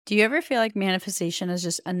Do you ever feel like manifestation is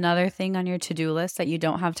just another thing on your to-do list that you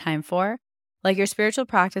don't have time for? Like your spiritual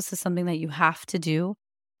practice is something that you have to do?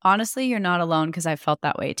 Honestly, you're not alone because I've felt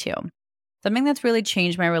that way too. Something that's really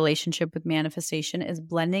changed my relationship with manifestation is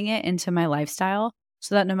blending it into my lifestyle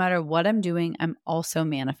so that no matter what I'm doing, I'm also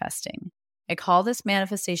manifesting. I call this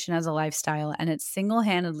manifestation as a lifestyle, and it's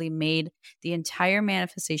single-handedly made the entire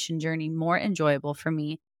manifestation journey more enjoyable for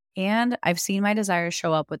me, and I've seen my desires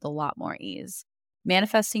show up with a lot more ease.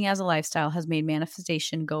 Manifesting as a lifestyle has made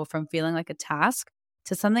manifestation go from feeling like a task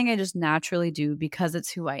to something I just naturally do because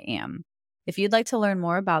it's who I am. If you'd like to learn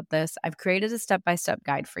more about this, I've created a step-by-step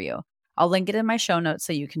guide for you. I'll link it in my show notes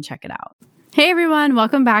so you can check it out. Hey everyone,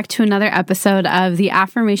 welcome back to another episode of the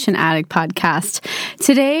Affirmation Addict podcast.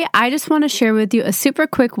 Today, I just want to share with you a super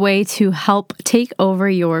quick way to help take over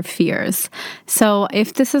your fears. So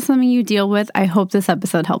if this is something you deal with, I hope this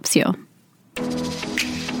episode helps you.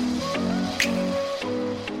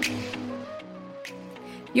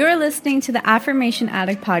 You're listening to the Affirmation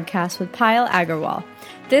Addict podcast with Payal Agarwal.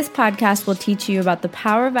 This podcast will teach you about the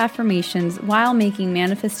power of affirmations while making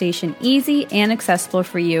manifestation easy and accessible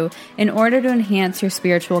for you in order to enhance your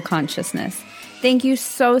spiritual consciousness. Thank you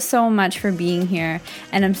so much for being here,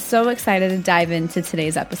 and I'm so excited to dive into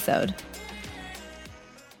today's episode.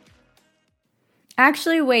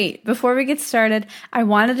 Actually, wait, before we get started, I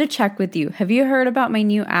wanted to check with you. Have you heard about my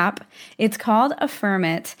new app? It's called Affirm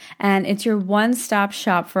It, and it's your one-stop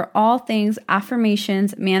shop for all things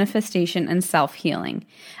affirmations, manifestation, and self-healing.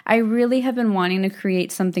 I really have been wanting to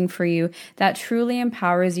create something for you that truly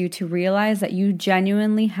empowers you to realize that you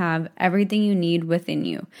genuinely have everything you need within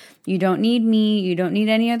you. You don't need me. You don't need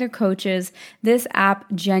any other coaches. This app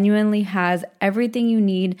genuinely has everything you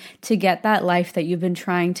need to get that life that you've been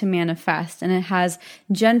trying to manifest. And it has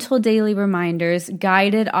gentle daily reminders,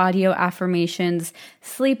 guided audio affirmations,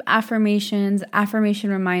 sleep affirmations,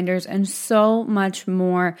 affirmation reminders, and so much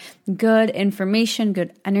more good information,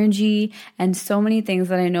 good energy, and so many things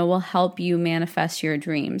that I know will help you manifest your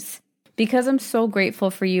dreams. Because I'm so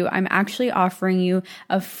grateful for you, I'm actually offering you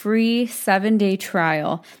a free 7-day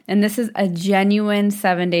trial. And this is a genuine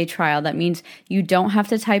 7-day trial. That means you don't have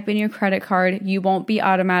to type in your credit card. You won't be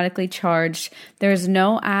automatically charged. There's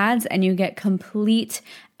no ads, and you get complete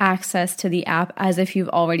access to the app as if you've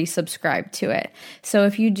already subscribed to it. So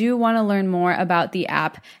if you do want to learn more about the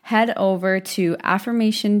app, head over to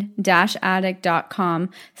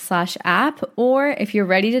affirmation-addict.com/app, or if you're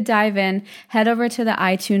ready to dive in, head over to the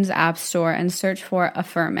iTunes App Store and search for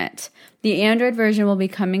Affirm It. The Android version will be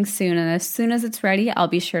coming soon, and as soon as it's ready, I'll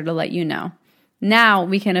be sure to let you know. Now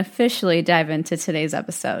we can officially dive into today's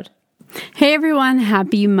episode. Hey everyone,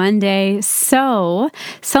 happy Monday. So,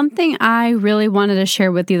 something I really wanted to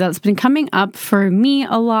share with you that's been coming up for me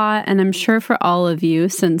a lot, and I'm sure for all of you,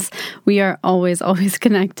 since we are always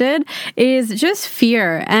connected, is just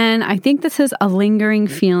fear. And I think this is a lingering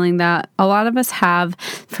feeling that a lot of us have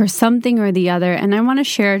for something or the other. And I want to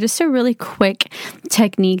share just a really quick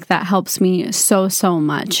technique that helps me so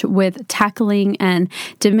much with tackling and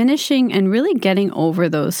diminishing and really getting over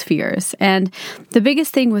those fears. And the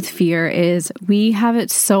biggest thing with fear is we have it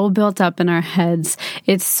so built up in our heads.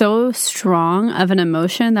 It's so strong of an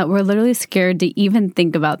emotion that we're literally scared to even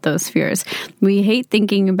think about those fears. We hate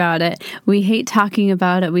thinking about it. We hate talking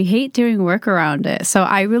about it. We hate doing work around it. So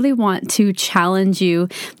I really want to challenge you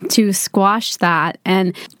to squash that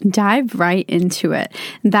and dive right into it.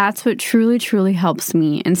 That's what truly helps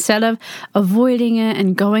me. Instead of avoiding it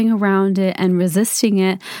and going around it and resisting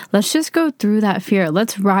it, let's just go through that fear.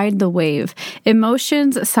 Let's ride the wave.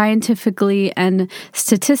 Emotions, scientifically and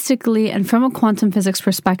statistically and from a quantum physics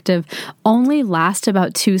perspective, only last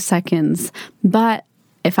about 2 seconds. But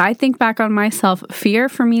if I think back on myself, fear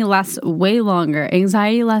for me lasts way longer.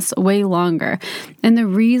 Anxiety lasts way longer. And the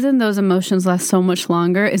reason those emotions last so much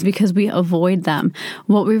longer is because we avoid them.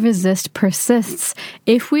 What we resist persists.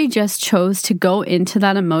 If we just chose to go into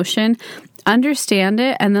that emotion, understand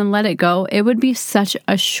it, and then let it go, it would be such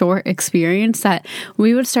a short experience that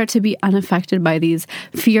we would start to be unaffected by these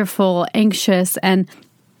fearful, anxious, and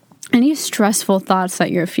any stressful thoughts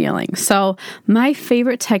that you're feeling. So my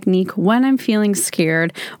favorite technique when I'm feeling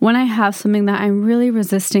scared, when I have something that I'm really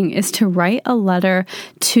resisting, is to write a letter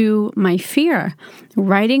to my fear.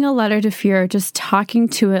 Writing a letter to fear, just talking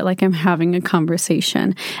to it like I'm having a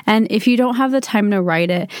conversation. And if you don't have the time to write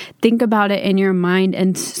it, think about it in your mind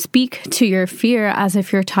and speak to your fear as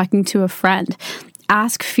if you're talking to a friend.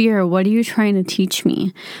 Ask fear, what are you trying to teach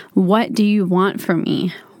me? What do you want from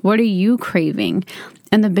me? What are you craving?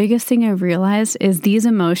 And the biggest thing I realized is these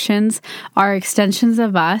emotions are extensions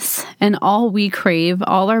of us, and all we crave,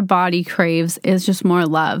 all our body craves, is just more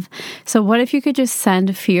love. So what if you could just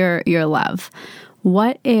send fear your love?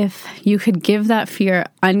 What if you could give that fear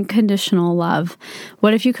unconditional love?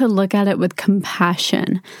 What if you could look at it with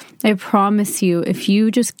compassion? I promise you, if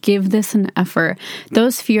you just give this an effort,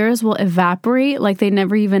 those fears will evaporate like they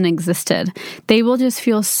never even existed. They will just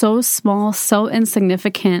feel so small, so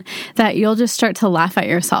insignificant that you'll just start to laugh at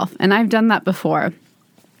yourself. And I've done that before.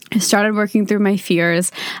 I started working through my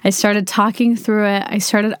fears. I started talking through it. I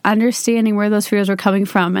started understanding where those fears were coming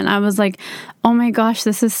from. And I was like, oh my gosh,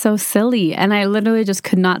 this is so silly. And I literally just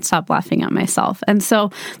could not stop laughing at myself. And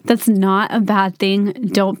so that's not a bad thing.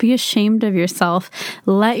 Don't be ashamed of yourself.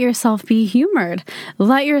 Let yourself be humored.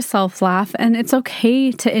 Let yourself laugh. And it's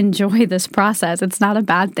okay to enjoy this process. It's not a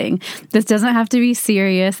bad thing. This doesn't have to be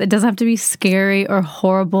serious. It doesn't have to be scary or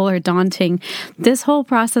horrible or daunting. This whole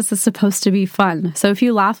process is supposed to be fun. So if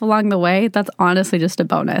you laugh along the way, that's honestly just a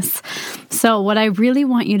bonus. So what I really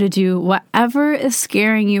want you to do, whatever is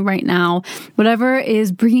scaring you right now, whatever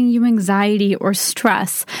is bringing you anxiety or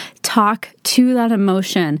stress, talk to that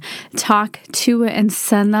emotion, talk to it and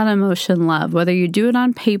send that emotion love. Whether you do it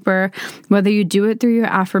on paper, whether you do it through your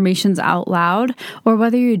affirmations out loud, or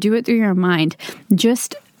whether you do it through your mind,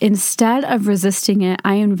 just instead of resisting it,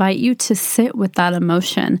 I invite you to sit with that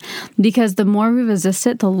emotion, because the more we resist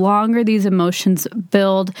it, the longer these emotions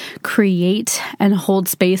build, create, and hold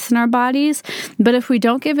space in our bodies. But if we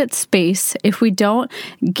don't give it space, if we don't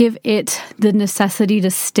give it the necessity to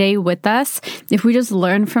stay with us, if we just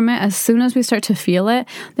learn from it, as soon as we start to feel it,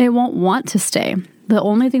 they won't want to stay. The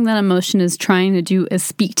only thing that emotion is trying to do is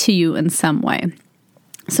speak to you in some way.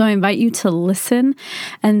 So I invite you to listen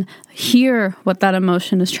and hear what that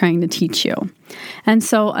emotion is trying to teach you. And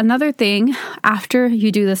so another thing, after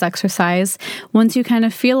you do this exercise, once you kind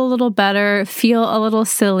of feel a little better, feel a little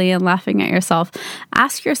silly and laughing at yourself,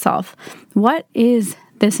 ask yourself, what is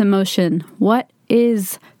this emotion? What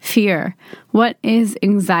is fear? What is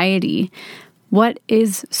anxiety? What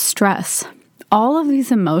is stress? All of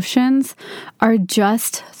these emotions are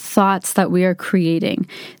just thoughts that we are creating.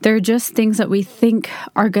 They're just things that we think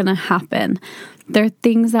are going to happen. They're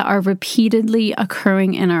things that are repeatedly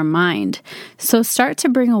occurring in our mind. So start to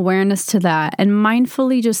bring awareness to that and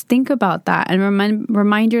mindfully just think about that and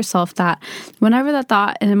remind yourself that whenever that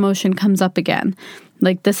thought and emotion comes up again,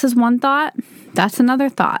 like this is one thought, that's another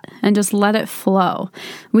thought, and just let it flow.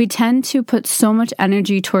 We tend to put so much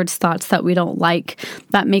energy towards thoughts that we don't like,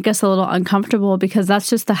 that make us a little uncomfortable, because that's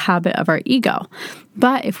just the habit of our ego.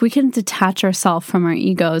 But if we can detach ourselves from our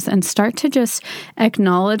egos and start to just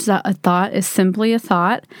acknowledge that a thought is simply a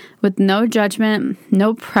thought with no judgment,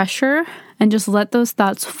 no pressure, and just let those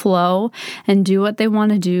thoughts flow and do what they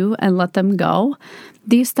want to do and let them go,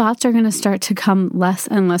 these thoughts are going to start to come less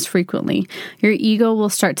and less frequently. Your ego will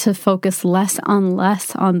start to focus less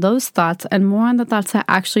on those thoughts and more on the thoughts that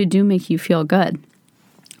actually do make you feel good.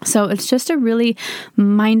 So it's just a really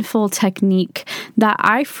mindful technique that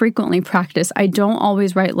I frequently practice. I don't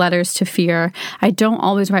always write letters to fear. I don't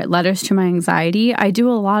always write letters to my anxiety. I do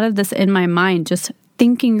a lot of this in my mind, just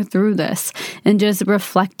thinking through this and just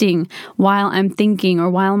reflecting while I'm thinking or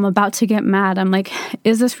while I'm about to get mad. I'm like,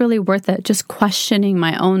 is this really worth it? Just questioning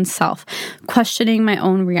my own self, questioning my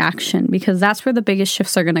own reaction, because that's where the biggest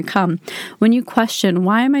shifts are going to come. When you question,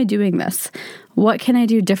 why am I doing this? What can I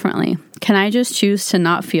do differently? Can I just choose to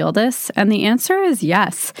not feel this? And the answer is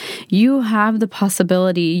yes. You have the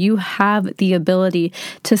possibility, you have the ability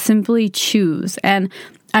to simply choose. And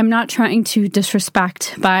I'm not trying to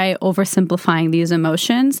disrespect by oversimplifying these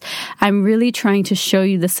emotions. I'm really trying to show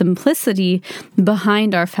you the simplicity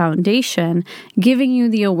behind our foundation, giving you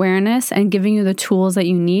the awareness and giving you the tools that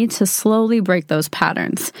you need to slowly break those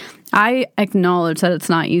patterns. I acknowledge that it's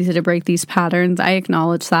not easy to break these patterns. I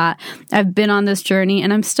acknowledge that. I've been on this journey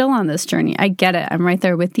and I'm still on this journey. I get it. I'm right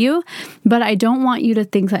there with you. But I don't want you to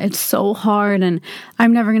think that it's so hard and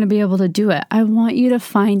I'm never going to be able to do it. I want you to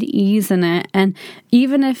find ease in it. And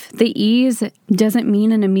even if the ease doesn't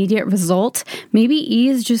mean an immediate result, maybe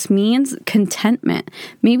ease just means contentment.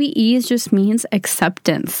 Maybe ease just means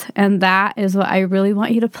acceptance. And that is what I really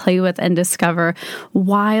want you to play with and discover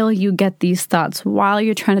while you get these thoughts, while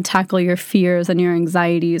you're trying to tackle your fears and your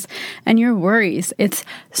anxieties and your worries. It's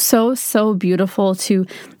so beautiful to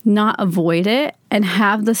not avoid it, and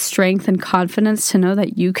have the strength and confidence to know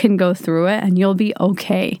that you can go through it and you'll be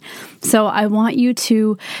okay. So I want you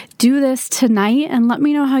to do this tonight and let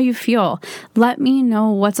me know how you feel. Let me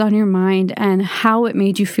know what's on your mind and how it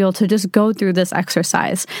made you feel to just go through this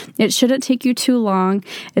exercise. It shouldn't take you too long.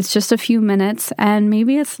 It's just a few minutes and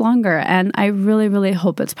maybe it's longer. And I really, really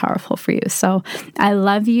hope it's powerful for you. So I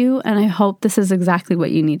love you and I hope this is exactly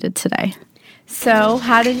what you needed today. So,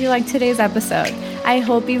 how did you like today's episode? I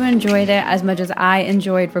hope you enjoyed it as much as I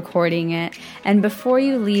enjoyed recording it. And before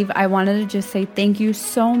you leave, I wanted to just say thank you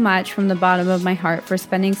so much from the bottom of my heart for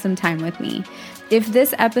spending some time with me. If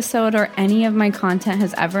this episode or any of my content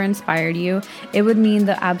has ever inspired you, it would mean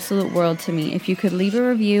the absolute world to me if you could leave a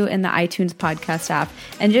review in the iTunes podcast app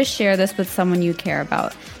and just share this with someone you care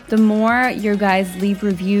about. The more you guys leave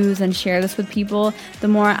reviews and share this with people, the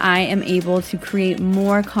more I am able to create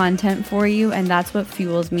more content for you, and that's what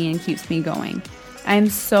fuels me and keeps me going. I am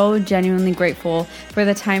so genuinely grateful for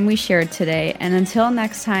the time we shared today, and until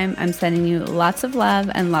next time, I'm sending you lots of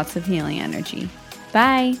love and lots of healing energy.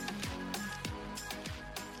 Bye!